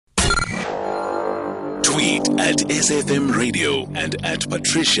Tweet at SFM Radio and at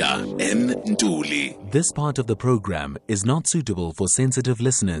Patricia N. Nduli. This part of the program is not suitable for sensitive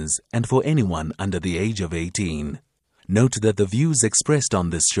listeners and for anyone under the age of 18. Note that the views expressed on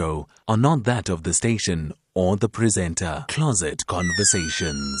this show are not that of the station or the presenter. Closet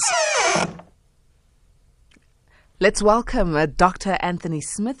Conversations. Let's welcome Dr. Anthony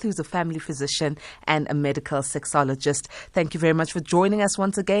Smith, who's a family physician and a medical sexologist. Thank you very much for joining us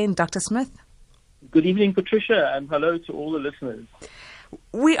once again, Dr. Smith. Good evening, Patricia, and hello to all the listeners.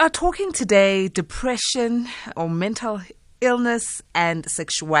 We are talking today depression or mental illness and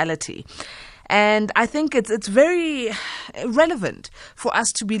sexuality. And I think it's very relevant for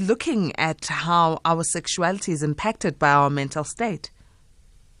us to be looking at how our sexuality is impacted by our mental state.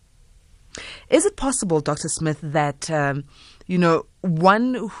 Is it possible, Dr. Smith, that,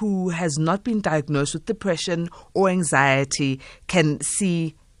 one who has not been diagnosed with depression or anxiety can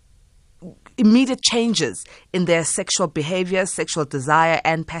see immediate changes in their sexual behavior, sexual desire,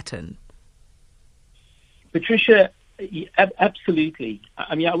 and pattern? Patricia, absolutely.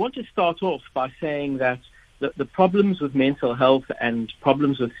 I mean, I want to start off by saying that the problems with mental health and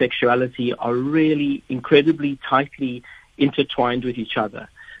problems with sexuality are really incredibly tightly intertwined with each other.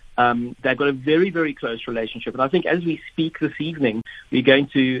 They've got a very, very close relationship. And I think as we speak this evening, it's going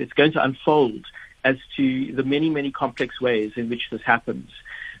to unfold as to the many, many complex ways in which this happens.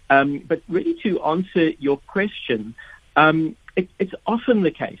 But really to answer your question, it's often the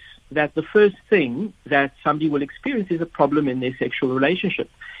case that the first thing that somebody will experience is a problem in their sexual relationship,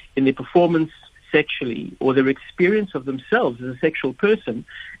 in their performance sexually, or their experience of themselves as a sexual person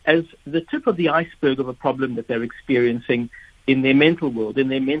as the tip of the iceberg of a problem that they're experiencing in their mental world, in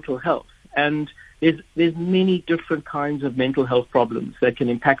their mental health. And there's many different kinds of mental health problems that can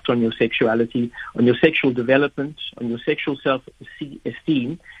impact on your sexuality, on your sexual development, on your sexual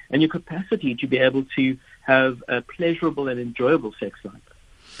self-esteem, and your capacity to be able to have a pleasurable and enjoyable sex life.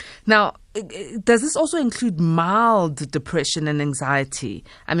 Now, does this also include mild depression and anxiety?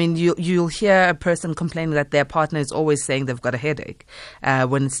 I mean, you'll hear a person complaining that their partner is always saying they've got a headache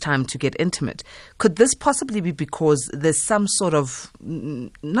when it's time to get intimate. Could this possibly be because there's some sort of,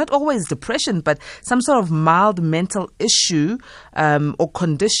 not always depression, but some sort of mild mental issue or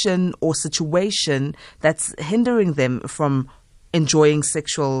condition or situation that's hindering them from enjoying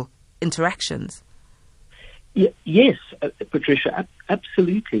sexual interactions? Yes, Patricia,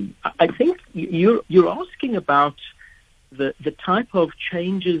 absolutely. I think you're asking about the type of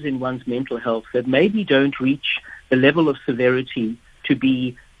changes in one's mental health that maybe don't reach the level of severity to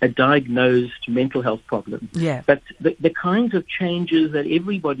be a diagnosed mental health problem. Yeah. But the kinds of changes that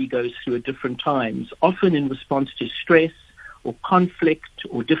everybody goes through at different times, often in response to stress or conflict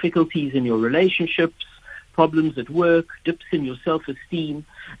or difficulties in your relationships, problems at work, dips in your self-esteem.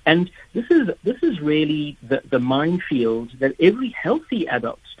 And this is really the minefield that every healthy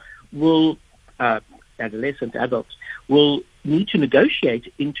adult adolescent adult will need to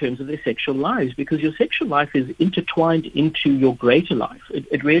negotiate in terms of their sexual lives, because your sexual life is intertwined into your greater life.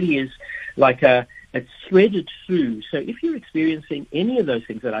 It really is like it's threaded through. So if you're experiencing any of those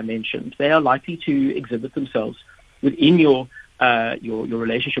things that I mentioned, they are likely to exhibit themselves within your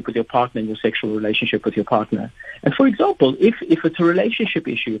relationship with your partner and your sexual relationship with your partner. And for example, if it's a relationship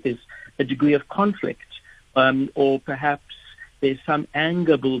issue, if there's a degree of conflict, or perhaps there's some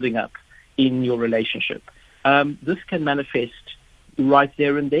anger building up in your relationship, this can manifest right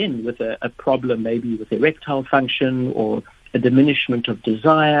there and then with a problem, maybe with erectile function or a diminishment of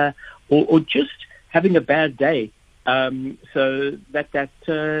desire, or just having a bad day, so that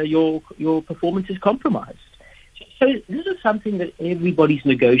your performance is compromised. So this is something that everybody's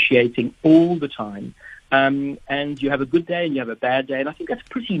negotiating all the time. And you have a good day and you have a bad day. And I think that's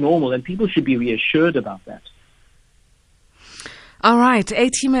pretty normal, and people should be reassured about that. All right,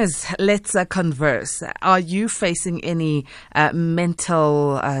 A-teamers, let's converse. Are you facing any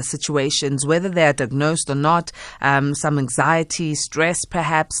mental situations, whether they are diagnosed or not, some anxiety, stress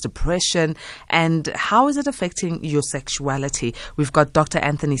perhaps, depression, and how is it affecting your sexuality? We've got Dr.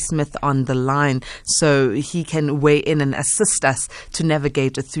 Anthony Smith on the line, so he can weigh in and assist us to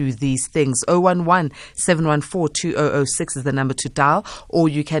navigate through these things. 011-714-2006 is the number to dial, or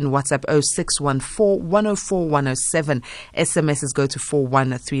you can WhatsApp 0614-104-107. SMS is go to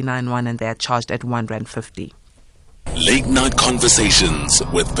 41391 and they are charged at R1.50. Late Night Conversations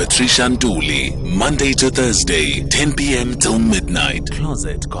with Patricia Nduli, Monday to Thursday, 10 p.m. till midnight.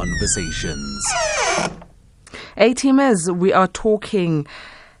 Closet Conversations. A-teamers, we are talking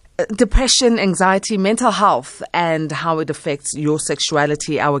Depression, anxiety, mental health, and how it affects your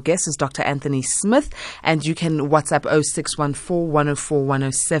sexuality. Our guest is Dr. Anthony Smith, and you can WhatsApp 0614 104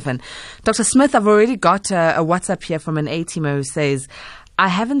 107. Dr. Smith, I've already got a WhatsApp here from an A-teamer who says, I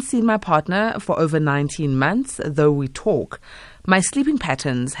haven't seen my partner for over 19 months, though we talk. My sleeping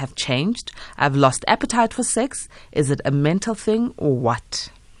patterns have changed. I've lost appetite for sex. Is it a mental thing or what?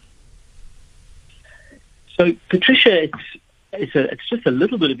 So, Patricia, it's just a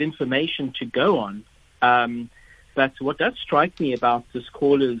little bit of information to go on. But what does strike me about this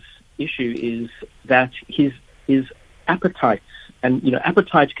caller's issue is that his appetites, and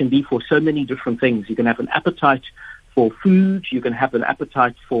appetite can be for so many different things. You can have an appetite for food, you can have an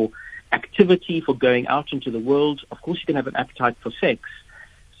appetite for activity, for going out into the world. Of course, you can have an appetite for sex.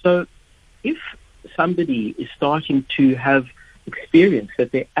 So if somebody is starting to have experience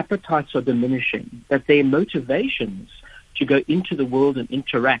that their appetites are diminishing, that their motivations to go into the world and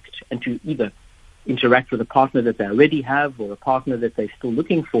interact, and to either interact with a partner that they already have or a partner that they're still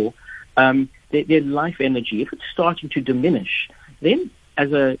looking for, their life energy, if it's starting to diminish, then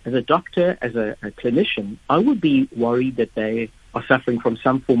as a doctor, as a clinician, I would be worried that they are suffering from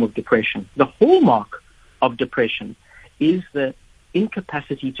some form of depression. The hallmark of depression is the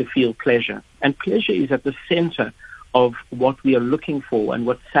incapacity to feel pleasure. And pleasure is at the center of what we are looking for and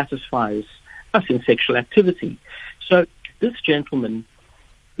what satisfies us in sexual activity. So this gentleman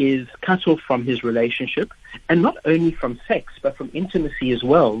is cut off from his relationship, and not only from sex, but from intimacy as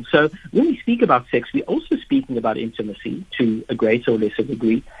well. So when we speak about sex, we're also speaking about intimacy to a greater or lesser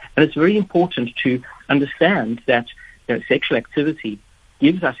degree. And it's very important to understand that sexual activity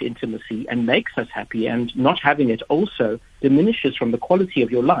gives us intimacy and makes us happy, and not having it also diminishes from the quality of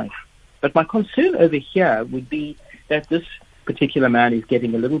your life. But my concern over here would be that this particular man is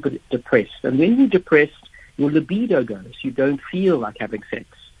getting a little bit depressed. And when you're depressed, your libido goes. You don't feel like having sex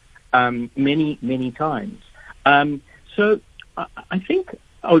many times. So I think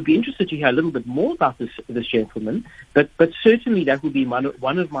I would be interested to hear a little bit more about this gentleman, but certainly that would be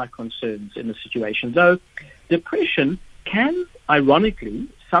one of my concerns in the situation. Though depression can, ironically,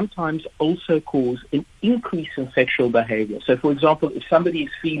 sometimes also cause an increase in sexual behavior. So, for example, if somebody is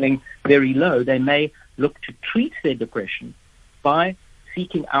feeling very low, they may look to treat their depression by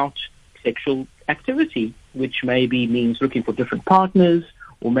seeking out sexual activity, which maybe means looking for different partners,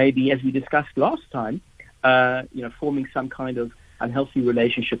 or maybe, as we discussed last time, forming some kind of unhealthy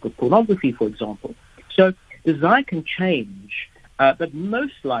relationship with pornography, for example. So desire can change, but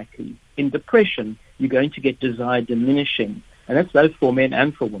most likely in depression, you're going to get desire diminishing, and that's both for men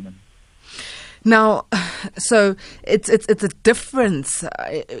and for women. Now, so it's a difference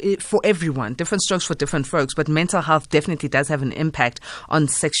for everyone, different strokes for different folks, but mental health definitely does have an impact on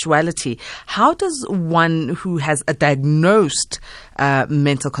sexuality. How does one who has a diagnosed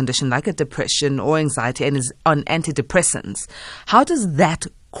mental condition like a depression or anxiety and is on antidepressants, how does that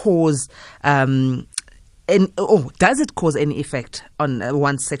cause does it cause any effect on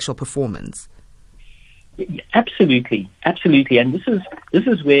one's sexual performance? Absolutely, and this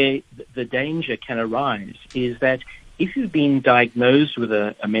is where the danger can arise, is that if you've been diagnosed with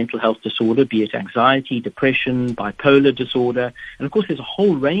a mental health disorder, be it anxiety, depression, bipolar disorder, and of course there's a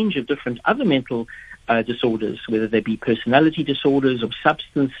whole range of different other mental disorders, whether they be personality disorders or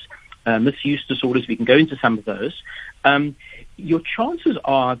substance misuse disorders, we can go into some of those, your chances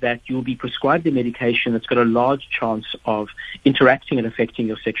are that you'll be prescribed a medication that's got a large chance of interacting and affecting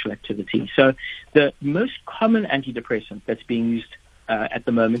your sexual activity. So the most common antidepressant that's being used at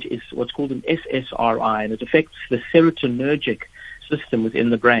the moment is what's called an SSRI, and it affects the serotonergic system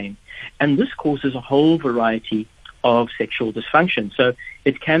within the brain. And this causes a whole variety of sexual dysfunction. So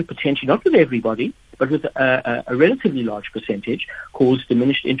it can potentially, not with everybody, but with a relatively large percentage, cause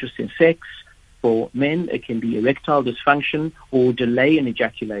diminished interest in sex. For men, it can be erectile dysfunction or delay in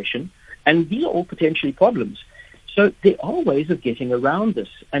ejaculation. And these are all potentially problems. So there are ways of getting around this.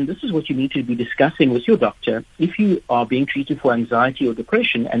 And this is what you need to be discussing with your doctor if you are being treated for anxiety or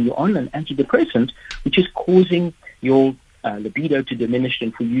depression and you're on an antidepressant, which is causing your libido to diminish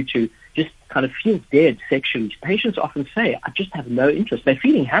and for you to just kind of feel dead sexually. Patients often say, I just have no interest. They're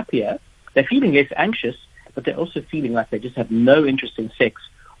feeling happier, they're feeling less anxious, but they're also feeling like they just have no interest in sex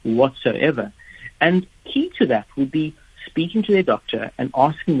whatsoever. And key to that would be speaking to their doctor and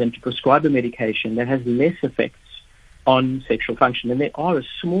asking them to prescribe a medication that has less effects on sexual function. And there are a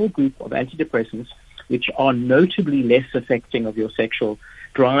small group of antidepressants which are notably less affecting of your sexual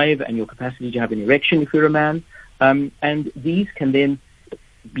drive and your capacity to have an erection if you're a man. And these can then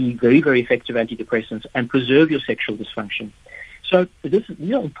be very, very effective antidepressants and preserve your sexual dysfunction. So these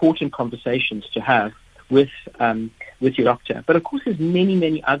are important conversations to have with with your doctor. But of course, there's many,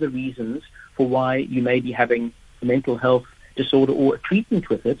 many other reasons for why you may be having a mental health disorder or a treatment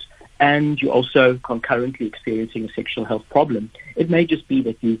with it, and you're also concurrently experiencing a sexual health problem. It may just be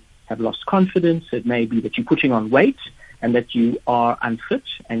that you have lost confidence. It may be that you're putting on weight and that you are unfit,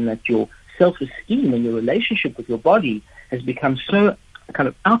 and that your self-esteem and your relationship with your body has become so kind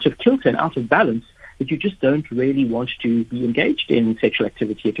of out of kilter and out of balance that you just don't really want to be engaged in sexual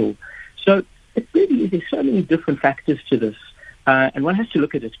activity at all. So it really is, there's so many different factors to this, and one has to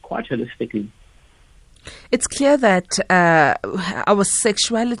look at it quite holistically. It's clear that our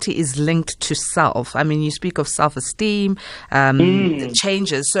sexuality is linked to self. I mean, you speak of self-esteem,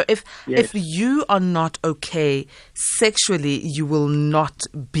 changes. So if you are not okay sexually, you will not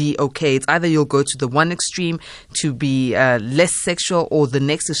be okay. It's either you'll go to the one extreme to be less sexual, or the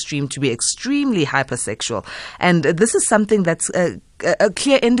next extreme to be extremely hypersexual. And this is something that's a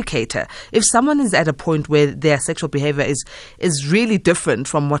clear indicator. If someone is at a point where their sexual behavior is really different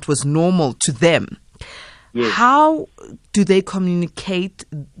from what was normal to them, yes, how do they communicate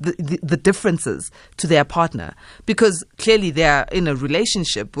the differences to their partner? Because clearly they are in a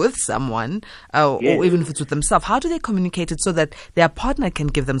relationship with someone, or even if it's with themselves. How do they communicate it so that their partner can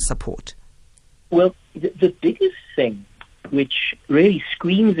give them support? Well, the biggest thing which really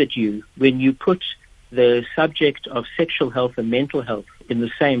screams at you when you put the subject of sexual health and mental health in the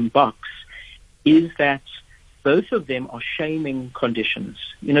same box is that both of them are shaming conditions.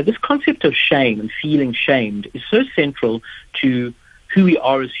 You know, this concept of shame and feeling shamed is so central to who we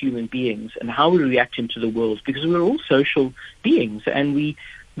are as human beings and how we react into the world, because we're all social beings, and we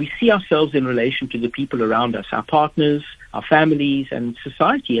see ourselves in relation to the people around us, our partners, our families, and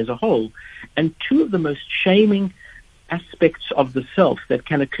society as a whole. And two of the most shaming aspects of the self that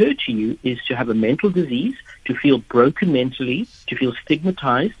can occur to you is to have a mental disease, to feel broken mentally, to feel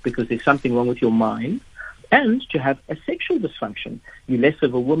stigmatized because there's something wrong with your mind, and to have a sexual dysfunction. You're less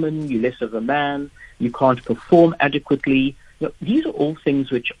of a woman, you're less of a man, you can't perform adequately. You know, these are all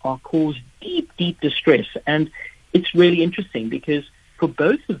things which are cause deep, deep distress. And it's really interesting because for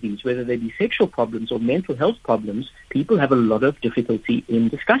both of these, whether they be sexual problems or mental health problems, people have a lot of difficulty in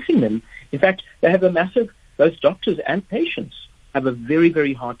discussing them. In fact, they have a massive, both doctors and patients have a very,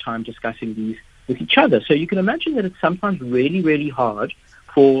 very hard time discussing these with each other. So you can imagine that it's sometimes really, really hard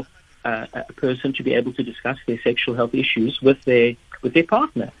for a person to be able to discuss their sexual health issues with their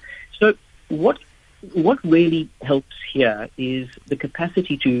partner. So what really helps here is the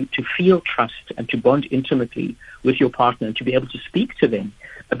capacity to feel trust and to bond intimately with your partner, and to be able to speak to them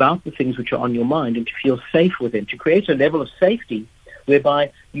about the things which are on your mind, and to feel safe with them, to create a level of safety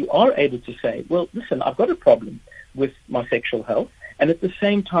whereby you are able to say, well, listen, I've got a problem with my sexual health, and at the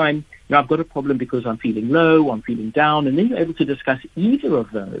same time, you know, I've got a problem because I'm feeling low, I'm feeling down, and then you're able to discuss either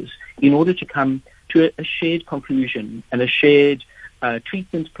of those in order to come to a shared conclusion and a shared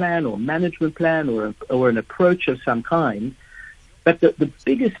treatment plan or management plan or an approach of some kind. But the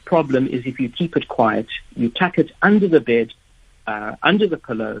biggest problem is if you keep it quiet, you tuck it under the bed, under the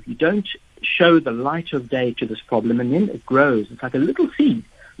pillow, you don't show the light of day to this problem, and then it grows. It's like a little seed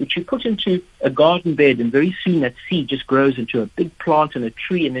which you put into a garden bed, and very soon that seed just grows into a big plant and a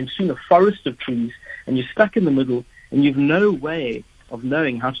tree, and then soon a forest of trees, and you're stuck in the middle, and you've no way of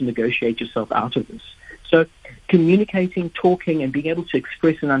knowing how to negotiate yourself out of this. So communicating, talking, and being able to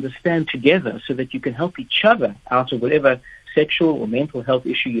express and understand together so that you can help each other out of whatever sexual or mental health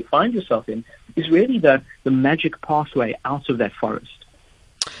issue you find yourself in is really the magic pathway out of that forest.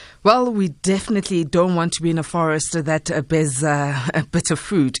 Well, we definitely don't want to be in a forest that bears bitter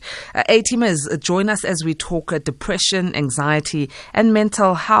fruit. A-teamers, join us as we talk depression, anxiety, and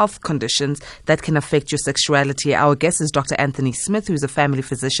mental health conditions that can affect your sexuality. Our guest is Dr. Anthony Smith, who is a family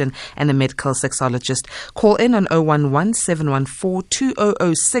physician and a medical sexologist. Call in on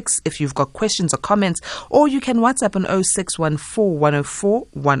 011-714-2006 if you've got questions or comments, or you can WhatsApp on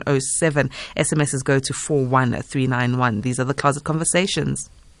 0614-104-107. SMSs go to 41391. These are the Closet Conversations.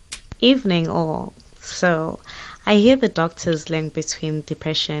 Evening all. So I hear the doctors link between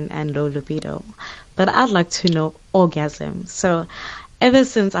depression and low libido, but I'd like to know orgasm. So ever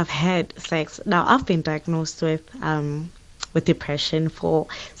since I've had sex, now I've been diagnosed with depression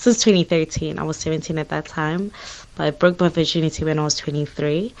since 2013. I was 17 at that time, but I broke my virginity when I was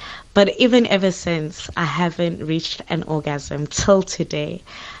 23. But even ever since, I haven't reached an orgasm till today.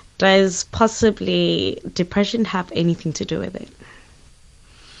 Does possibly depression have anything to do with it?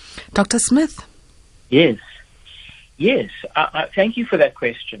 Dr. Smith? Yes. Thank you for that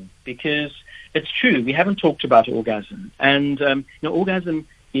question, because it's true, we haven't talked about orgasm. And orgasm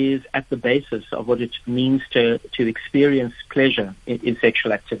is at the basis of what it means to experience pleasure in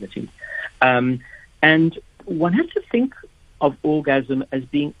sexual activity. And one has to think of orgasm as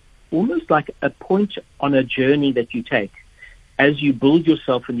being almost like a point on a journey that you take as you build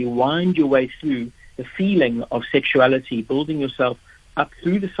yourself and you wind your way through the feeling of sexuality, building yourself up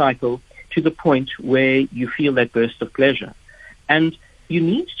through the cycle to the point where you feel that burst of pleasure. And you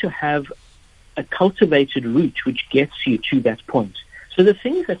need to have a cultivated route which gets you to that point. So the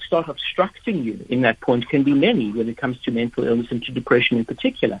things that start obstructing you in that point can be many when it comes to mental illness and to depression in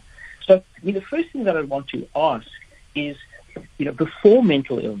particular. So, the first thing that I want to ask is, before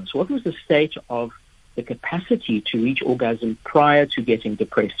mental illness, what was the state of the capacity to reach orgasm prior to getting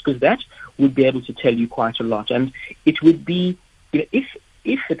depressed? Because that would be able to tell you quite a lot. And it would be, if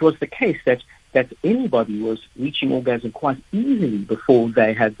it was the case that anybody was reaching orgasm quite easily before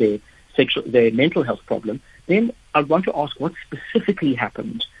they had their mental health problem, then I'd want to ask what specifically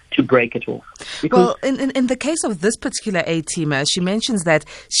happened to break it off. Well, in the case of this particular A-teamer, she mentions that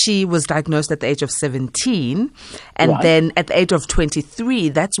she was diagnosed at the age of 17, and then at the age of 23,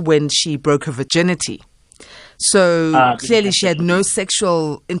 that's when she broke her virginity. So clearly she had no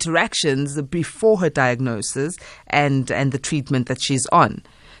sexual interactions before her diagnosis and the treatment that she's on.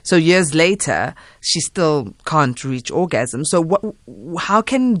 So years later, she still can't reach orgasm. So how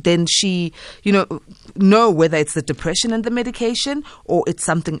can then she, know whether it's the depression and the medication or it's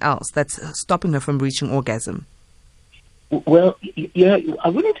something else that's stopping her from reaching orgasm? Well, I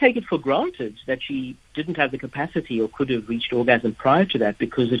wouldn't take it for granted that she didn't have the capacity or could have reached orgasm prior to that,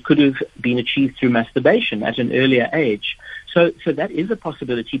 because it could have been achieved through masturbation at an earlier age. So that is a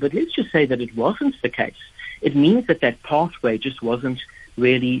possibility, but let's just say that it wasn't the case. It means that pathway just wasn't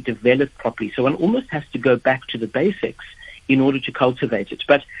really developed properly. So one almost has to go back to the basics in order to cultivate it.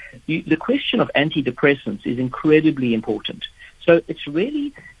 But the question of antidepressants is incredibly important. So it's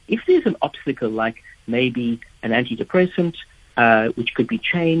really, if there's an obstacle like maybe an antidepressant, which could be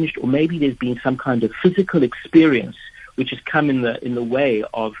changed, or maybe there's been some kind of physical experience which has come in the way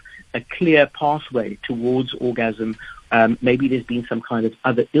of a clear pathway towards orgasm, maybe there's been some kind of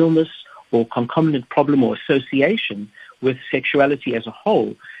other illness or concomitant problem or association with sexuality as a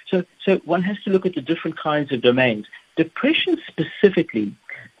whole. So one has to look at the different kinds of domains. Depression specifically,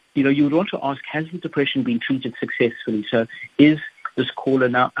 you would want to ask, has the depression been treated successfully? So is this caller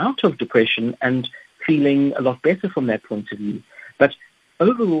now out of depression and feeling a lot better from that point of view? But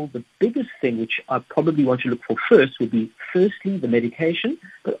overall, the biggest thing which I probably want to look for first would be, firstly, the medication,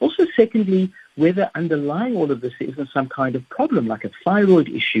 but also secondly, whether underlying all of this isn't some kind of problem like a thyroid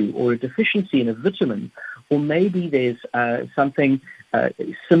issue or a deficiency in a vitamin, or maybe there's something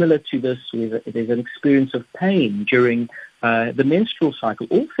similar to this, where there's an experience of pain during the menstrual cycle,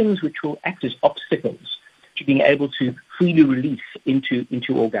 all things which will act as obstacles to being able to freely release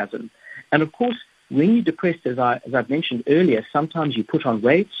into orgasm. And of course, when you're depressed, as I've mentioned earlier, sometimes you put on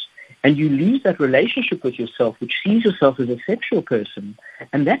weight and you lose that relationship with yourself, which sees yourself as a sexual person,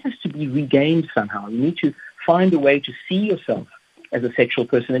 and that has to be regained somehow. You need to find a way to see yourself as a sexual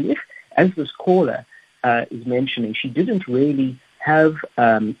person. And if, as this caller is mentioning, she didn't really have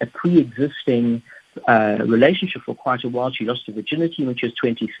a pre-existing relationship for quite a while. She lost her virginity when she was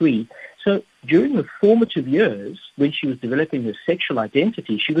 23. So during her formative years, when she was developing her sexual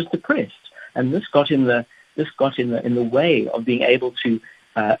identity, she was depressed, and this got in the way of being able to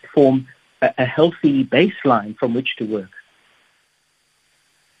form a healthy baseline from which to work.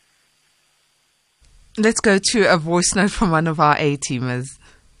 Let's go to a voice note from one of our A-teamers.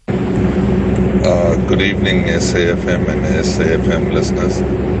 Good evening, SAFM and SAFM listeners.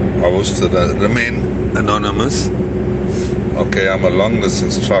 I wish to remain anonymous. Okay, I'm a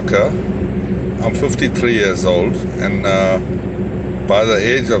long-distance trucker. I'm 53 years old, and by the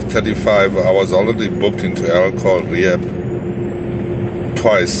age of 35, I was already booked into alcohol rehab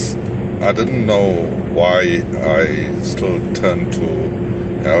twice. I didn't know why I still turned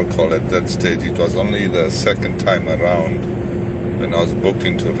to alcohol at that stage. It was only the second time around when I was booked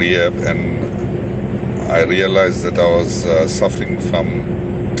into rehab, and I realized that I was suffering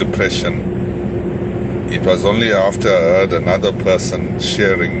from depression. It was only after I heard another person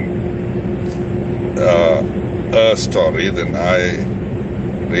sharing her story, then I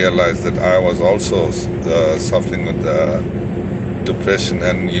realized that I was also suffering with depression.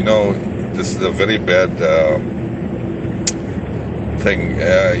 And this is a very bad thing.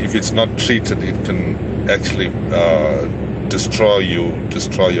 If it's not treated, it can actually destroy you,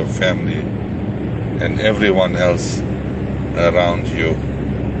 destroy your family and everyone else around you.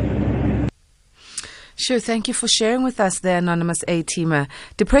 Sure, thank you for sharing with us the anonymous A-teamer.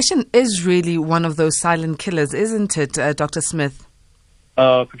 Depression is really one of those silent killers, isn't it, Dr. Smith?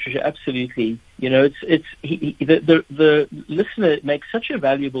 Patricia, absolutely. The listener makes such a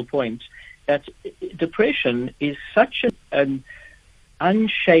valuable point. that depression is such an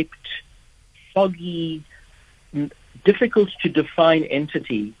unshaped, foggy, difficult to define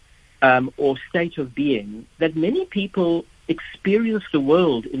entity or state of being that many people experience the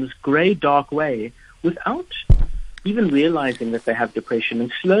world in this grey, dark way without even realizing that they have depression.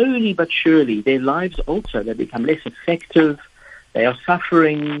 And slowly but surely, their lives alter. They become less effective. They are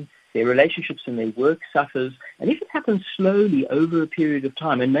suffering. Their relationships and their work suffers. And if it happens slowly over a period of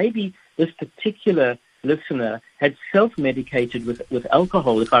time, and maybe this particular listener had self-medicated with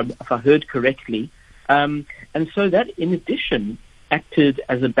alcohol, if I heard correctly, and so that, in addition, acted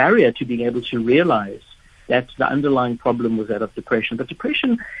as a barrier to being able to realize that the underlying problem was that of depression. But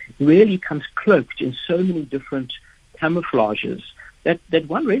depression really comes cloaked in so many different camouflages that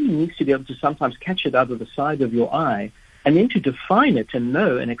one really needs to be able to sometimes catch it out of the side of your eye, and then to define it and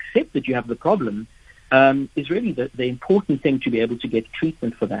know and accept that you have the problem is really the important thing, to be able to get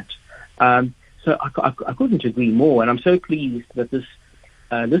treatment for that. So I couldn't agree more, and I'm so pleased that this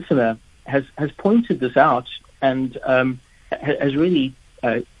listener has pointed this out and has really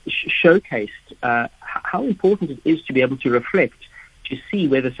showcased how important it is to be able to reflect, to see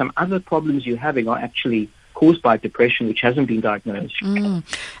whether some other problems you're having are actually caused by depression, which hasn't been diagnosed.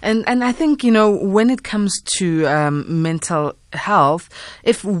 And I think, when it comes to mental health,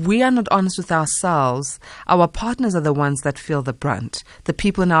 if we are not honest with ourselves, our partners are the ones that feel the brunt. The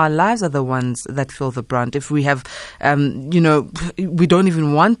people in our lives are the ones that feel the brunt. If we have, we don't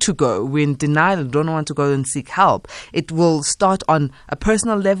even want to go, we're in denial, don't want to go and seek help, it will start on a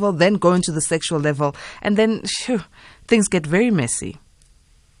personal level, then go into the sexual level, and then things get very messy.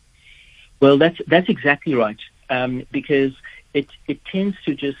 Well, that's exactly right, because it tends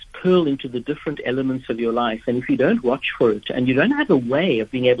to just curl into the different elements of your life, and if you don't watch for it, and you don't have a way of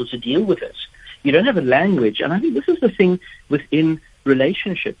being able to deal with it, you don't have a language, and I think this is the thing within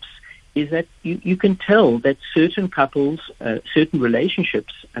relationships, is that you can tell that certain couples, certain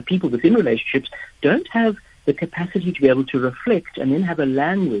relationships, people within relationships don't have the capacity to be able to reflect and then have a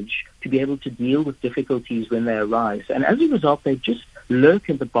language to be able to deal with difficulties when they arise, and as a result, they just lurk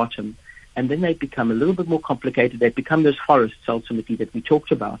at the bottom. And then they become a little bit more complicated. They become those forests, ultimately, that we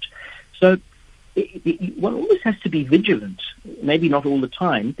talked about. So one always has to be vigilant, maybe not all the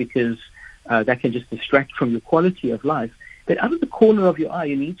time, because that can just distract from your quality of life. But out of the corner of your eye,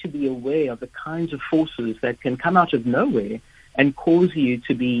 you need to be aware of the kinds of forces that can come out of nowhere and cause you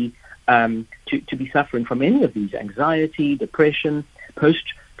to be suffering from any of these. Anxiety, depression,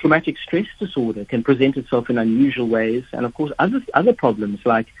 post-traumatic stress disorder can present itself in unusual ways. And, of course, other problems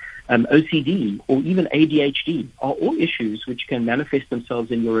like OCD or even ADHD are all issues which can manifest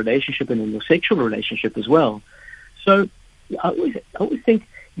themselves in your relationship and in your sexual relationship as well. So I always think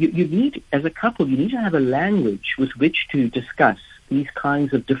you need, as a couple, you need to have a language with which to discuss these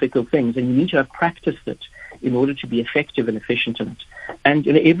kinds of difficult things, and you need to have practiced it in order to be effective and efficient in it. And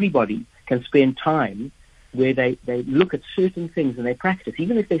everybody can spend time where they look at certain things and they practice,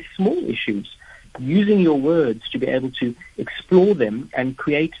 even if they're small issues, using your words to be able to explore them and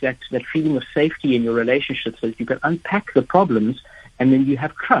create that feeling of safety in your relationship, so that you can unpack the problems, and then you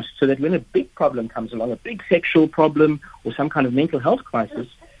have trust, so that when a big problem comes along, a big sexual problem or some kind of mental health crisis,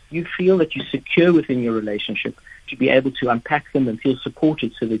 you feel that you're secure within your relationship to be able to unpack them and feel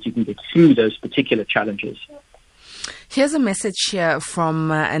supported so that you can get through those particular challenges. Here's a message here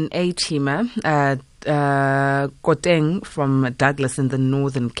from an A-teamer, Koteng from Douglas in the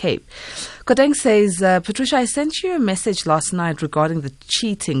Northern Cape. Koteng says, Patricia, I sent you a message last night regarding the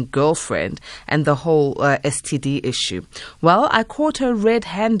cheating girlfriend and the whole STD issue. Well, I caught her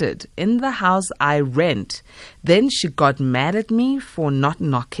red-handed in the house I rent. Then she got mad at me for not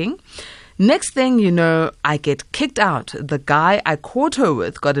knocking. Next thing you know, I get kicked out. The guy I caught her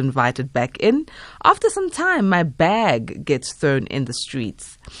with got invited back in. After some time, my bag gets thrown in the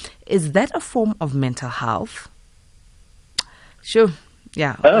streets. Is that a form of mental health? Sure.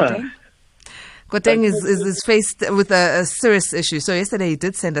 Yeah. Koteng is faced with a serious issue. So yesterday he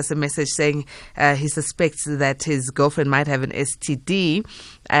did send us a message saying he suspects that his girlfriend might have an STD,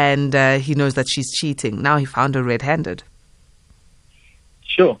 and he knows that she's cheating. Now he found her red-handed.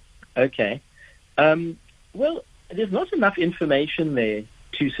 Sure. Okay. Well, there's not enough information there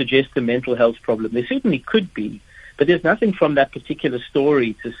to suggest a mental health problem. There certainly could be, but there's nothing from that particular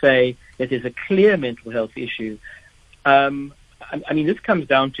story to say that there's a clear mental health issue. I mean, this comes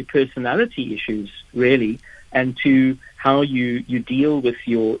down to personality issues, really, and to how you deal with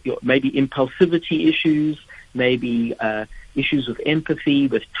your maybe impulsivity issues, maybe issues with empathy,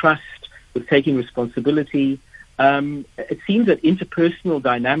 with trust, with taking responsibility. It seems that interpersonal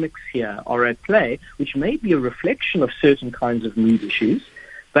dynamics here are at play, which may be a reflection of certain kinds of mood issues.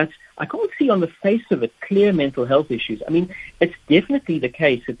 But I can't see on the face of it clear mental health issues. I mean, it's definitely the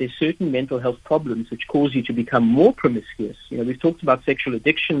case that there's certain mental health problems which cause you to become more promiscuous. You know, we've talked about sexual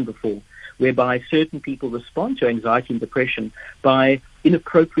addiction before, whereby certain people respond to anxiety and depression by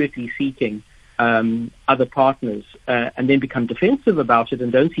inappropriately seeking other partners and then become defensive about it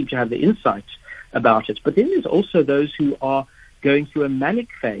and don't seem to have the insight about it. But then there's also those who are going through a manic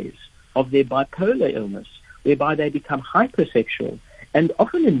phase of their bipolar illness, whereby they become hypersexual. And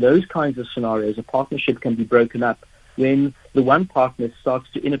often in those kinds of scenarios, a partnership can be broken up when the one partner starts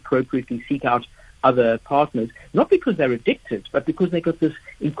to inappropriately seek out other partners, not because they're addicted, but because they've got this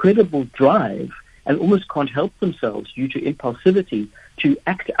incredible drive and almost can't help themselves due to impulsivity to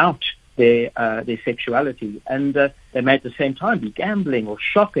act out their sexuality. And they may at the same time be gambling or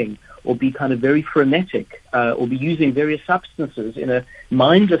shopping or be kind of very frenetic or be using various substances in a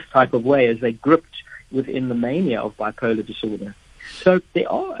mindless type of way as they gripped within the mania of bipolar disorder. So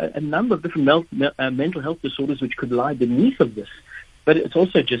there are a number of different mental health disorders which could lie beneath of this, but it's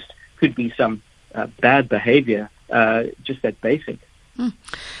also just could be some bad behavior, just that basic.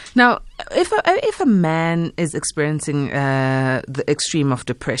 Now, if a man is experiencing the extreme of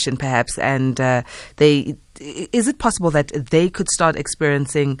depression, perhaps, and is it possible that they could start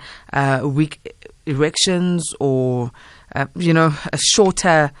experiencing weak erections or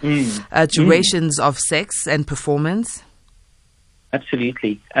shorter durations of sex and performance?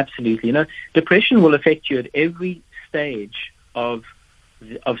 Absolutely. You know, depression will affect you at every stage of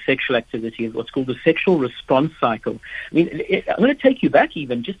sexual activity, what's called the sexual response cycle. I mean, I'm going to take you back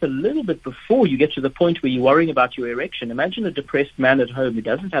even just a little bit before you get to the point where you're worrying about your erection. Imagine a depressed man at home who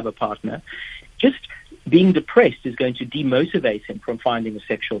doesn't have a partner. Just being depressed is going to demotivate him from finding a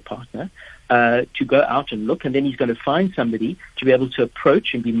sexual partner to go out and look, and then he's going to find somebody to be able to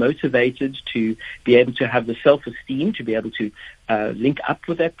approach and be motivated, to be able to have the self-esteem, to be able to link up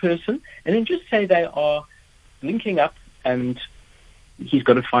with that person, and then just say they are linking up, and he's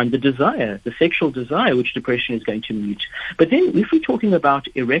got to find the desire, the sexual desire, which depression is going to mute. But then if we're talking about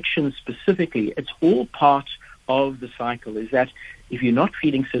erections specifically, it's all part of the cycle, is that if you're not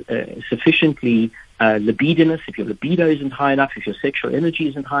feeling sufficiently libidinous, if your libido isn't high enough, if your sexual energy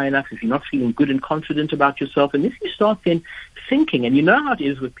isn't high enough, if you're not feeling good and confident about yourself, and if you start then thinking, and you know how it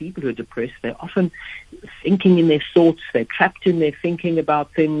is with people who are depressed, they're often thinking in their thoughts, they're trapped in their thinking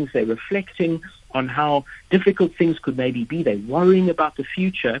about things, they're reflecting on how difficult things could maybe be, they're worrying about the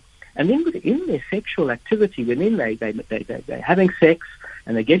future, and then within their sexual activity, within they're having sex,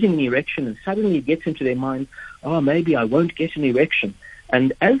 and they're getting an erection, and suddenly it gets into their mind, oh, maybe I won't get an erection.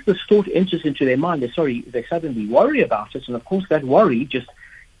 And as this thought enters into their mind, they suddenly worry about it, and of course that worry just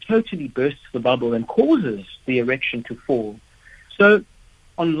totally bursts the bubble and causes the erection to fall. So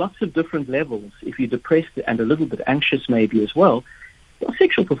on lots of different levels, if you're depressed and a little bit anxious maybe as well, your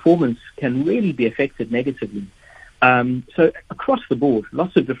sexual performance can really be affected negatively. So across the board,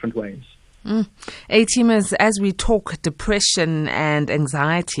 lots of different ways. A-teamers, as we talk depression and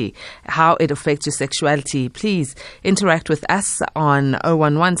anxiety, how it affects your sexuality, please interact with us on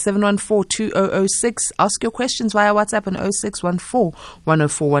 011-714-2006. Ask your questions via WhatsApp on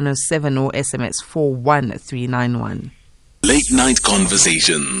 0614-104-107 or SMS 41391. Late Night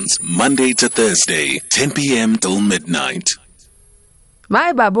Conversations, Monday to Thursday, 10 p.m. till midnight.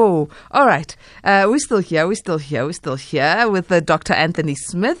 My babu. All right. We're still here with Dr. Anthony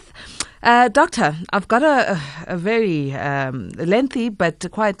Smith. Doctor, I've got a very lengthy but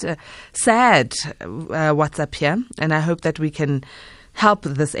quite sad WhatsApp here, and I hope that we can help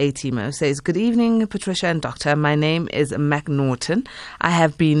this A-teamer. It says, good evening, Patricia and Doctor. My name is Mac Norton. I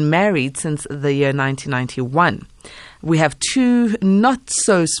have been married since the year 1991. We have 2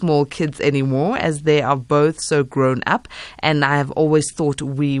 not-so-small kids anymore, as they are both so grown up, and I have always thought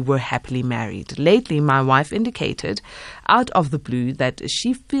we were happily married. Lately, my wife indicated out of the blue that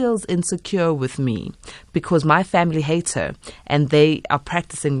she feels insecure with me because my family hates her and they are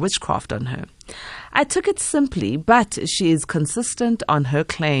practicing witchcraft on her. I took it simply, but she is consistent on her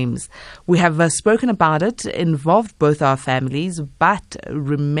claims. We have spoken about it, involved both our families, but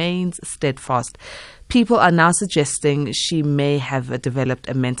remains steadfast. People are now suggesting she may have developed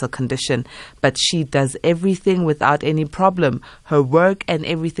a mental condition, but she does everything without any problem. Her work and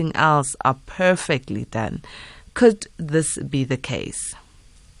everything else are perfectly done. Could this be the case?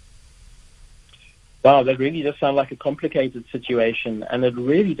 Wow, that really does sound like a complicated situation, and it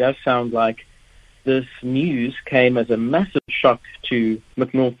really does sound like this news came as a massive shock to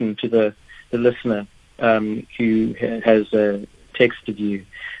McNaughton, to the listener who has texted you.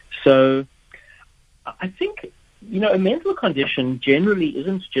 So I think, a mental condition generally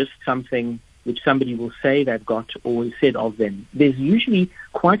isn't just something which somebody will say they've got or is said of them, there's usually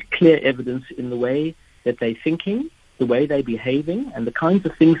quite clear evidence in the way that they're thinking, the way they're behaving, and the kinds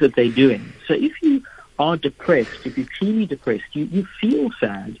of things that they're doing. So if you are depressed, if you're truly depressed, you feel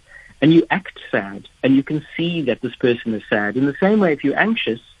sad and you act sad, and you can see that this person is sad. In the same way, if you're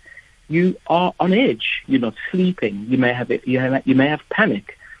anxious, you are on edge. You're not sleeping. You may have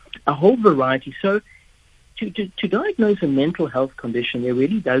panic, a whole variety. So to diagnose a mental health condition, there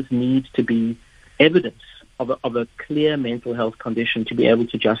really does need to be evidence of a clear mental health condition to be able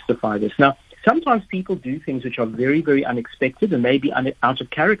to justify this. Now, sometimes people do things which are very, very unexpected and maybe out of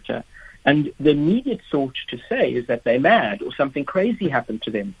character. And the immediate thought to say is that they're mad, or something crazy happened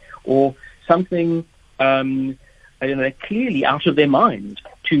to them, or something they're clearly out of their mind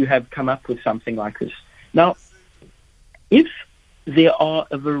to have come up with something like this. Now, if there are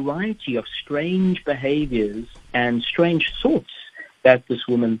a variety of strange behaviors and strange thoughts that this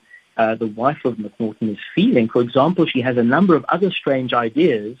woman, the wife of McNaughton, is feeling, for example, she has a number of other strange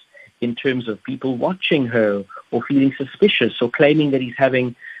ideas in terms of people watching her or feeling suspicious or claiming that he's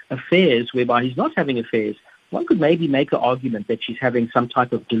having affairs whereby he's not having affairs, one could maybe make an argument that she's having some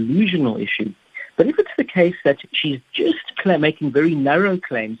type of delusional issue. But if it's the case that she's just making very narrow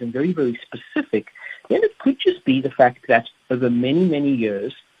claims and very, very specific, then it could just be the fact that over many, many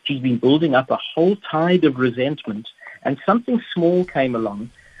years, she's been building up a whole tide of resentment, and something small came along,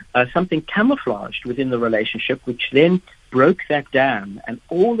 something camouflaged within the relationship, which then broke that dam, and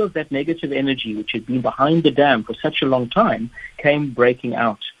all of that negative energy which had been behind the dam for such a long time came breaking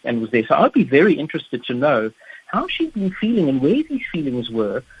out and was there. So I'd be very interested to know how she's been feeling and where these feelings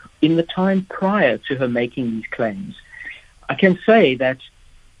were in the time prior to her making these claims. I can say that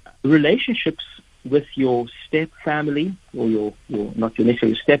relationships with your step family, or your not your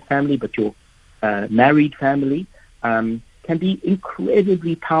necessarily step family, but your married family, can be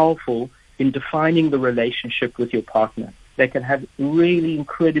incredibly powerful in defining the relationship with your partner. They can have really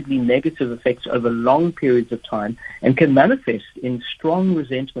incredibly negative effects over long periods of time and can manifest in strong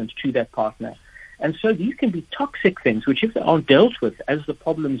resentment to that partner. And so these can be toxic things, which if they aren't dealt with as the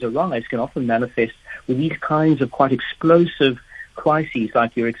problems arise, can often manifest with these kinds of quite explosive crises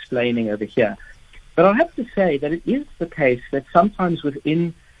like you're explaining over here. But I have to say that it is the case that sometimes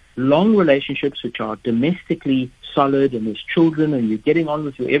within long relationships which are domestically solid and there's children and you're getting on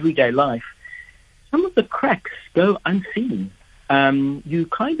with your everyday life, some of the cracks go unseen. You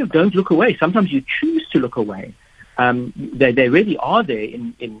kind of don't look away. Sometimes you choose to look away. They really are there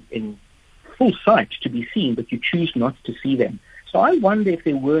in full sight to be seen, but you choose not to see them. So I wonder if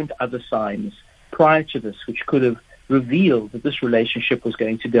there weren't other signs prior to this which could have revealed that this relationship was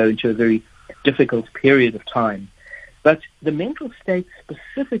going to go into a very difficult period of time. But the mental state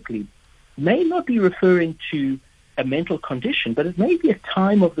specifically may not be referring to a mental condition, but it may be a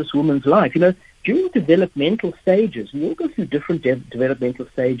time of this woman's life. You know, during developmental stages, we all go through different developmental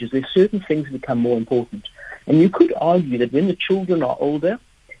stages. There's certain things that become more important. And you could argue that when the children are older,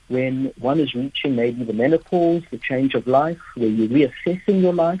 when one is reaching maybe the menopause, the change of life, where you're reassessing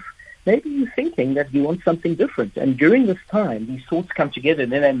your life, maybe you're thinking that you want something different. And during this time, these thoughts come together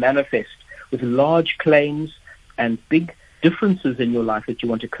and then they manifest with large claims and big differences in your life that you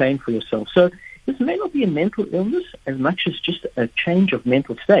want to claim for yourself. So this may not be a mental illness as much as just a change of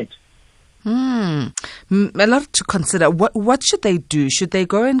mental state. A lot to consider. What should they do? Should they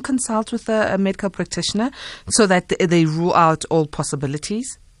go and consult with a medical practitioner so that they rule out all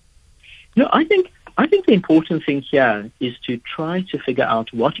possibilities? No, I think the important thing here is to try to figure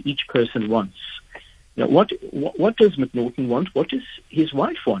out what each person wants. You know, what does McNaughton want? What does his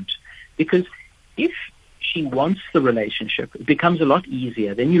wife want? Because if she wants the relationship, it becomes a lot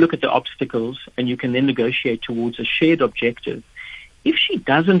easier. Then you look at the obstacles and you can then negotiate towards a shared objective. If she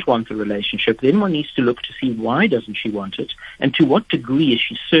doesn't want the relationship, then one needs to look to see why doesn't she want it, and to what degree is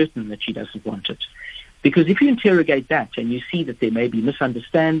she certain that she doesn't want it. Because if you interrogate that and you see that there may be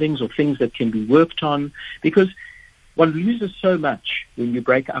misunderstandings or things that can be worked on, because one loses so much when you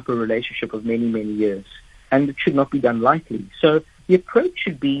break up a relationship of many, many years, and it should not be done lightly. So the approach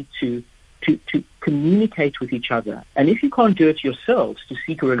should be to communicate with each other. And if you can't do it yourselves, to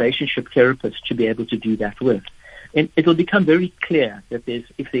seek a relationship therapist to be able to do that with. And it'll become very clear that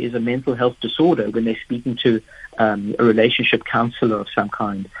if there is a mental health disorder when they're speaking to a relationship counselor of some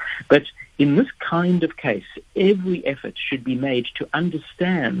kind. But in this kind of case, every effort should be made to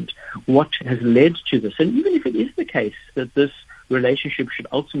understand what has led to this. And even if it is the case that this relationship should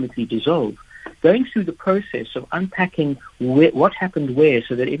ultimately dissolve, going through the process of unpacking what happened where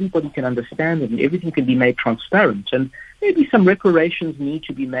so that everybody can understand it and everything can be made transparent. And maybe some reparations need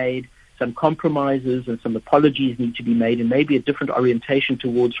to be made. some compromises and some apologies need to be made, and maybe a different orientation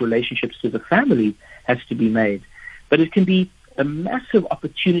towards relationships to the family has to be made. But it can be a massive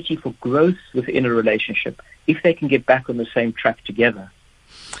opportunity for growth within a relationship if they can get back on the same track together.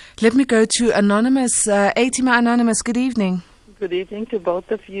 Let me go to Anonymous. Atima Anonymous, good evening. Good evening to both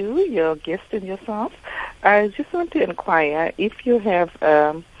of you, your guest and yourself. I just want to inquire if you have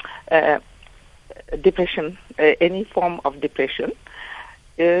depression, any form of depression.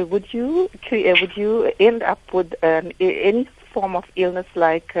 Would you end up with any form of illness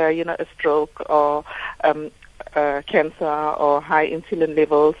like a stroke or cancer or high insulin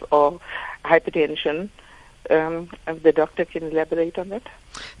levels or hypertension? If the doctor can elaborate on that.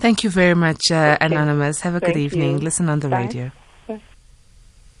 Thank you very much, Anonymous. Have a good evening. You. Listen on the Bye. radio. Bye.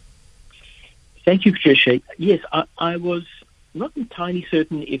 Thank you, Patricia. Yes, I was not entirely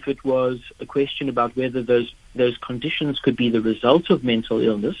certain if it was a question about whether those conditions could be the result of mental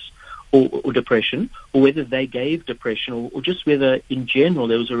illness or depression, or whether they gave depression, or just whether in general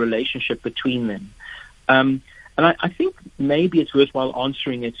there was a relationship between them. And I think maybe it's worthwhile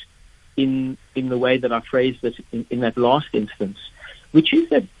answering it in the way that I phrased it in that last instance, which is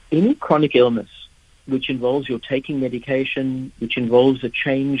that any chronic illness which involves your taking medication, which involves a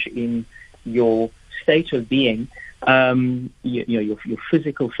change in your state of being, your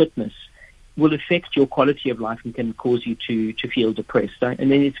physical fitness, will affect your quality of life and can cause you to feel depressed.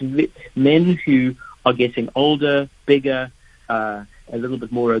 And then it's men who are getting older, bigger, a little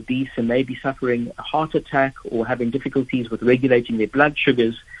bit more obese, and maybe suffering a heart attack or having difficulties with regulating their blood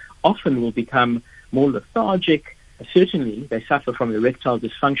sugars, often will become more lethargic. Certainly, they suffer from erectile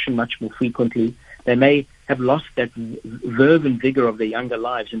dysfunction much more frequently. They may have lost that verve and vigor of their younger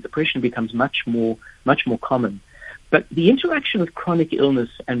lives, and depression becomes much more common. But the interaction of chronic illness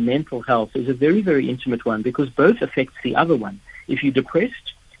and mental health is a very, very intimate one, because both affects the other one. If you're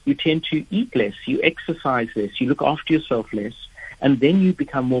depressed, you tend to eat less, you exercise less, you look after yourself less, and then you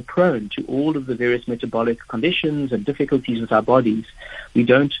become more prone to all of the various metabolic conditions and difficulties with our bodies. We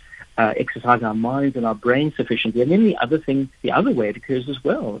don't exercise our minds and our brains sufficiently. And then the other way it occurs as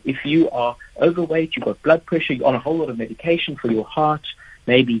well. If you are overweight, you've got blood pressure, you're on a whole lot of medication for your heart,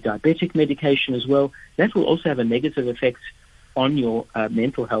 maybe diabetic medication as well, that will also have a negative effect on your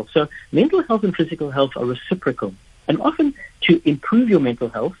mental health. So mental health and physical health are reciprocal. And often to improve your mental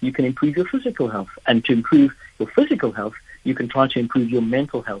health, you can improve your physical health. And to improve your physical health, you can try to improve your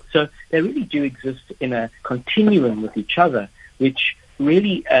mental health. So they really do exist in a continuum with each other, which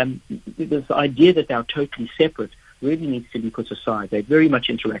really, this idea that they're totally separate really needs to be put aside. They very much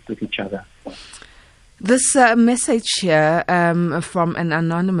interact with each other. This message here from an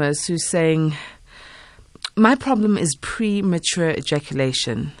anonymous who's saying, my problem is premature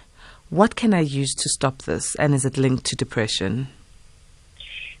ejaculation. What can I use to stop this? And is it linked to depression?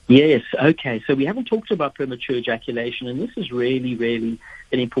 Yes, okay. So we haven't talked about premature ejaculation, and this is really, really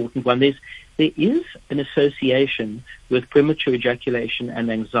an important one. There is an association with premature ejaculation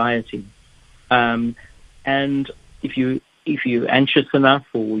and anxiety. And if you're anxious enough,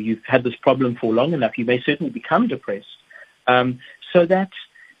 or you've had this problem for long enough, you may certainly become depressed. So that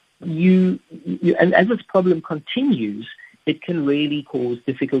and as this problem continues, it can really cause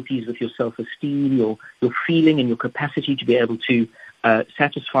difficulties with your self-esteem, your feeling and your capacity to be able to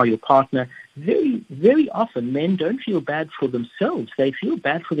satisfy your partner. Very, very often, men don't feel bad for themselves. They feel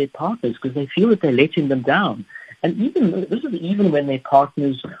bad for their partners because they feel that they're letting them down. And even when their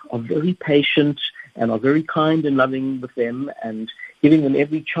partners are very patient and are very kind and loving with them and giving them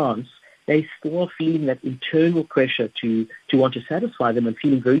every chance, they still are feeling that internal pressure to want to satisfy them and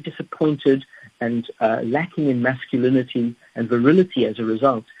feeling very disappointed and lacking in masculinity and virility as a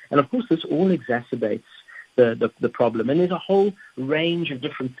result. And of course, this all exacerbates the problem. And there's a whole range of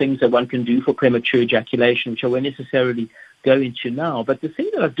different things that one can do for premature ejaculation, which I won't necessarily go into now. But the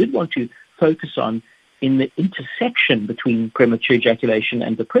thing that I did want to focus on in the intersection between premature ejaculation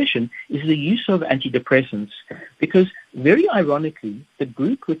and depression is the use of antidepressants. Because very ironically, the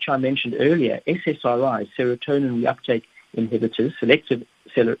group which I mentioned earlier, SSRIs, serotonin reuptake inhibitors, selective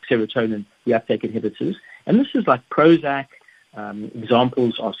serotonin reuptake inhibitors, and this is like Prozac,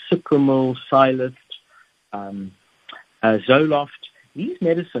 examples are Cipramil, Xyloft, Zoloft. These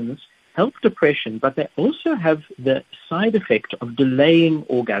medicines help depression, but they also have the side effect of delaying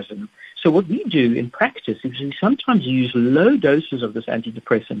orgasm. So what we do in practice is we sometimes use low doses of this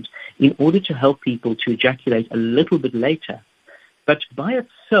antidepressant in order to help people to ejaculate a little bit later. But by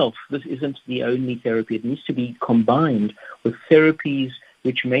itself, this isn't the only therapy. It needs to be combined with therapies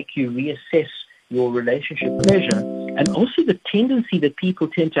which make you reassess your relationship pleasure, and also the tendency that people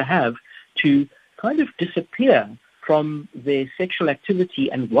tend to have to kind of disappear from their sexual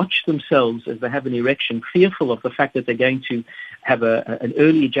activity and watch themselves as they have an erection, fearful of the fact that they're going to have an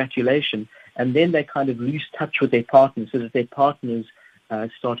early ejaculation, and then they kind of lose touch with their partners, so that their partners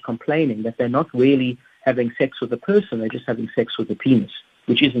start complaining that they're not really having sex with a person, they're just having sex with a penis,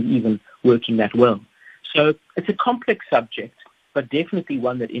 which isn't even working that well. So it's a complex subject, but definitely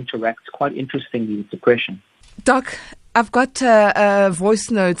one that interacts quite interestingly with depression. Doc, I've got voice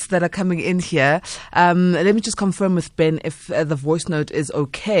notes that are coming in here. Let me just confirm with Ben if the voice note is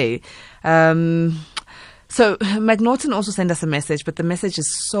okay. So McNaughton also sent us a message, but the message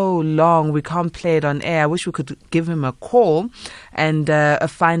is so long we can't play it on air. I wish we could give him a call and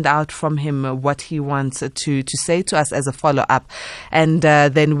find out from him what he wants to say to us as a follow-up, and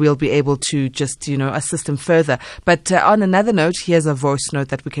then we'll be able to just, assist him further. But on another note, here's a voice note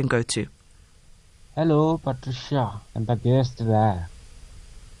that we can go to. Hello, Patricia, and the guest there.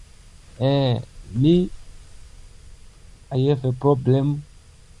 Me, I have a problem.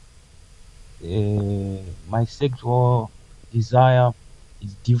 My sexual desire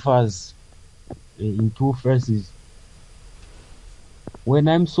differs in two phases. When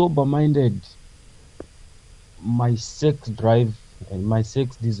I'm sober-minded, my sex drive and my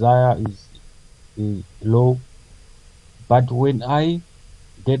sex desire is low. But when I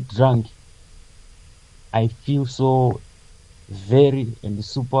get drunk, I feel so very and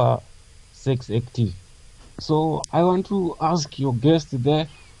super sex active. So I want to ask your guest there,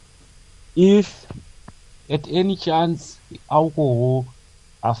 if at any chance alcohol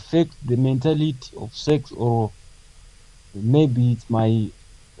affects the mentality of sex, or maybe it's my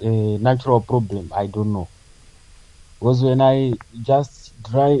natural problem, I don't know. Because when I just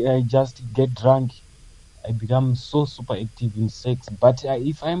get drunk, I become so super active in sex. But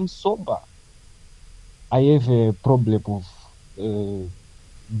if I'm sober, I have a problem of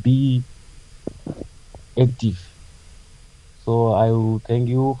be active. So I will thank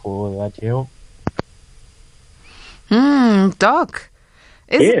you for that help. Doc,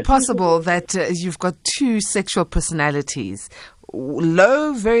 is it possible that you've got two sexual personalities?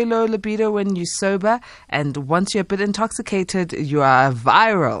 Low, very low libido when you're sober, and once you're a bit intoxicated, you are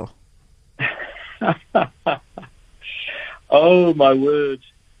viral. Oh, my word.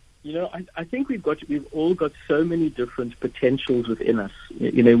 I think we've all got so many different potentials within us.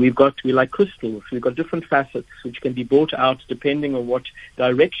 We're like crystals. We've got different facets which can be brought out depending on what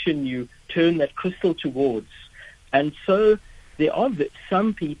direction you turn that crystal towards. And so there are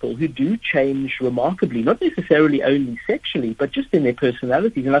some people who do change remarkably, not necessarily only sexually, but just in their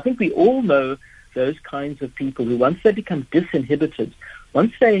personalities. And I think we all know those kinds of people who, once they become disinhibited,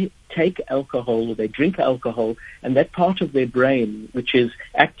 once they take alcohol or they drink alcohol, and that part of their brain, which is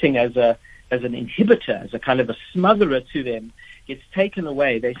acting as an inhibitor, as a kind of a smotherer to them, gets taken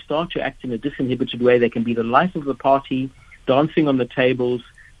away, they start to act in a disinhibited way. They can be the life of the party, dancing on the tables,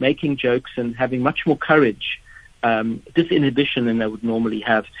 making jokes, and having much more courage, disinhibition than they would normally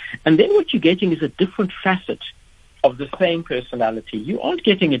have. And then what you're getting is a different facet of the same personality. You aren't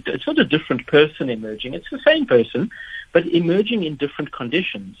getting it. It's not a different person emerging. It's the same person, but emerging in different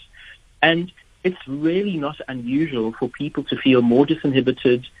conditions. And it's really not unusual for people to feel more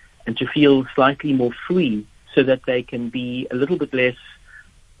disinhibited and to feel slightly more free, so that they can be a little bit less,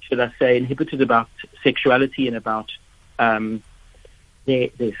 should I say, inhibited about sexuality and about their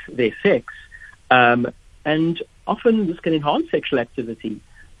sex. And often this can enhance sexual activity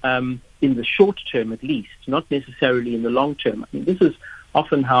in the short term at least, not necessarily in the long term. I mean, this is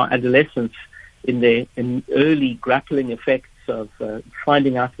often how adolescents, in early grappling effects of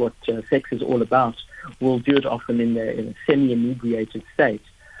finding out what sex is all about, will do it often in a semi-inebriated state.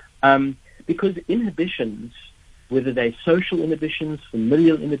 Because inhibitions, whether they're social inhibitions,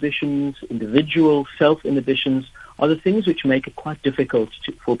 familial inhibitions, individual self-inhibitions, are the things which make it quite difficult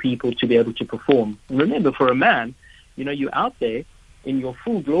for people to be able to perform. And remember, for a man, you're out there in your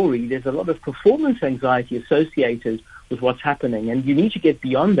full glory. There's a lot of performance anxiety associated with what's happening, and you need to get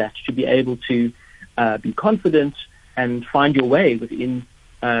beyond that to be able to be confident and find your way within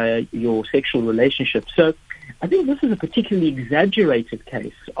your sexual relationship. So I think this is a particularly exaggerated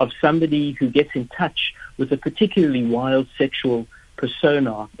case of somebody who gets in touch with a particularly wild sexual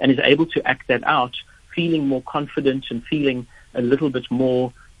persona and is able to act that out, feeling more confident and feeling a little bit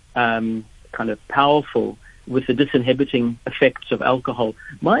more kind of powerful with the disinhibiting effects of alcohol.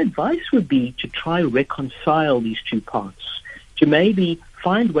 My advice would be to try reconcile these two parts, to maybe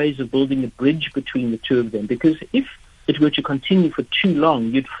find ways of building a bridge between the two of them, because if it were to continue for too long,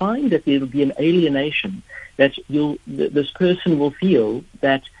 you'd find that there will be an alienation, that this person will feel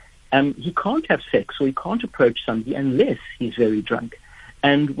that he can't have sex or he can't approach somebody unless he's very drunk.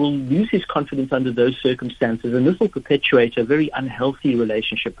 and will lose his confidence under those circumstances, and this will perpetuate a very unhealthy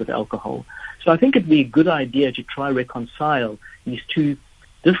relationship with alcohol. So I think it'd be a good idea to try reconcile these two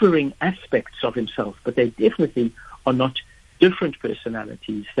differing aspects of himself, but they definitely are not different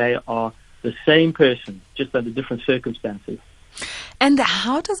personalities. They are the same person, just under different circumstances. And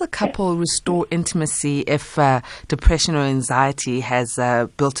how does a couple restore intimacy if depression or anxiety has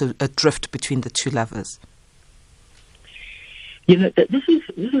built a drift between the two lovers? You know, this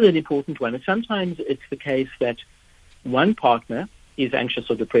is an important one. And sometimes it's the case that one partner is anxious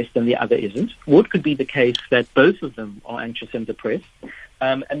or depressed and the other isn't. Or it could be the case that both of them are anxious and depressed.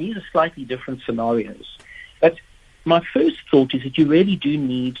 And these are slightly different scenarios. But my first thought is that you really do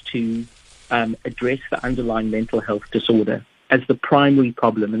need to address the underlying mental health disorder as the primary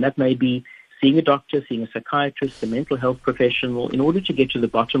problem. And that may be seeing a doctor, seeing a psychiatrist, a mental health professional, in order to get to the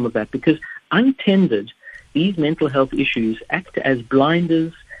bottom of that. Because untended, these mental health issues act as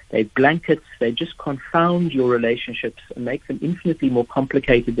blinders, they blankets, they just confound your relationships and make them infinitely more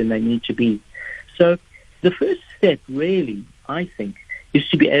complicated than they need to be. So the first step really, I think, is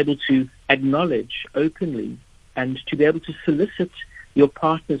to be able to acknowledge openly and to be able to solicit your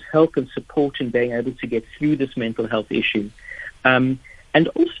partner's help and support in being able to get through this mental health issue. And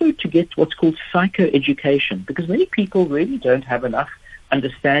also to get what's called psychoeducation, because many people really don't have enough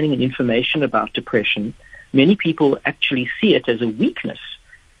understanding and information about depression. Many people actually see it as a weakness,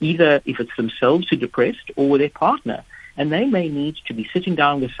 either if it's themselves who are depressed or their partner. And they may need to be sitting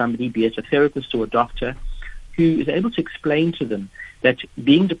down with somebody, be it a therapist or a doctor, who is able to explain to them that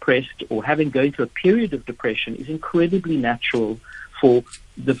being depressed or going through a period of depression is incredibly natural for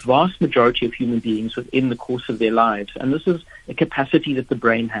the vast majority of human beings within the course of their lives. And this is a capacity that the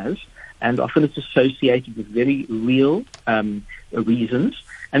brain has, and often it's associated with very real reasons,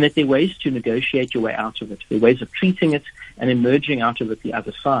 and that there are ways to negotiate your way out of it. There are ways of treating it and emerging out of it the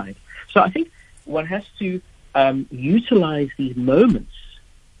other side. So I think one has to utilize these moments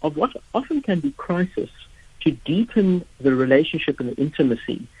of what often can be crisis to deepen the relationship and the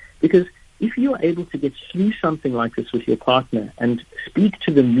intimacy. Because if you're able to get through something like this with your partner and speak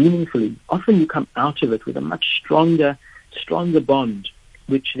to them meaningfully, often you come out of it with a much stronger bond,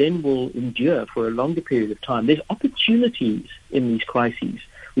 which then will endure for a longer period of time. There's opportunities in these crises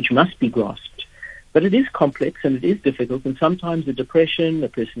which must be grasped. But it is complex and it is difficult, and sometimes a depression, a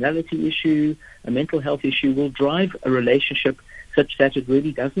personality issue, a mental health issue will drive a relationship such that it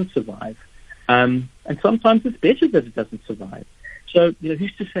really doesn't survive. And sometimes it's better that it doesn't survive. So,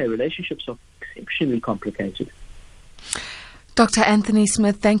 who's to say? Relationships are exceptionally complicated. Dr. Anthony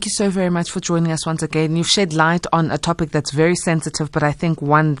Smith, thank you so very much for joining us once again. You've shed light on a topic that's very sensitive, but I think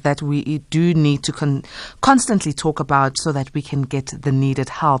one that we do need to constantly talk about so that we can get the needed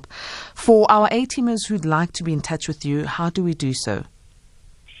help. For our A-teamers who'd like to be in touch with you, how do we do so?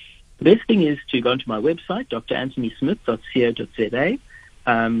 The best thing is to go onto my website, dranthonysmith.co.za,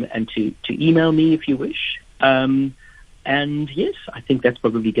 and to email me if you wish. And yes, I think that's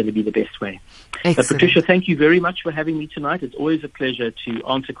probably going to be the best way. But Patricia, thank you very much for having me tonight. It's always a pleasure to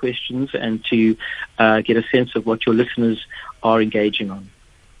answer questions and to get a sense of what your listeners are engaging on.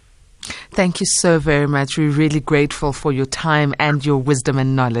 Thank you so very much. We're really grateful for your time and your wisdom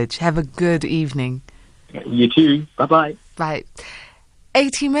and knowledge. Have a good evening. You too. Bye-bye. Bye.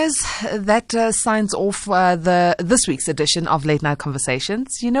 A-teamers, that signs off this week's edition of Late Night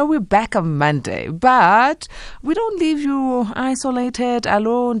Conversations. We're back on Monday, but we don't leave you isolated,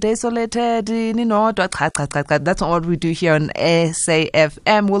 alone, desolated, That's not what we do here on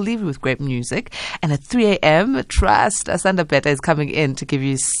SAFM. We'll leave you with great music. And at 3 a.m., trust Asanda Beta is coming in to give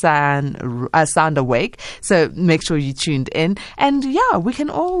you sound awake. So make sure you tuned in. And we can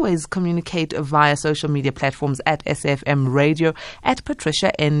always communicate via social media platforms at SAFM Radio, at Patricia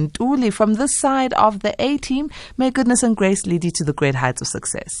and Uli. From this side of the A-team, may goodness and grace lead you to the great heights of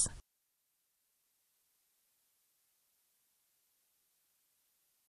success.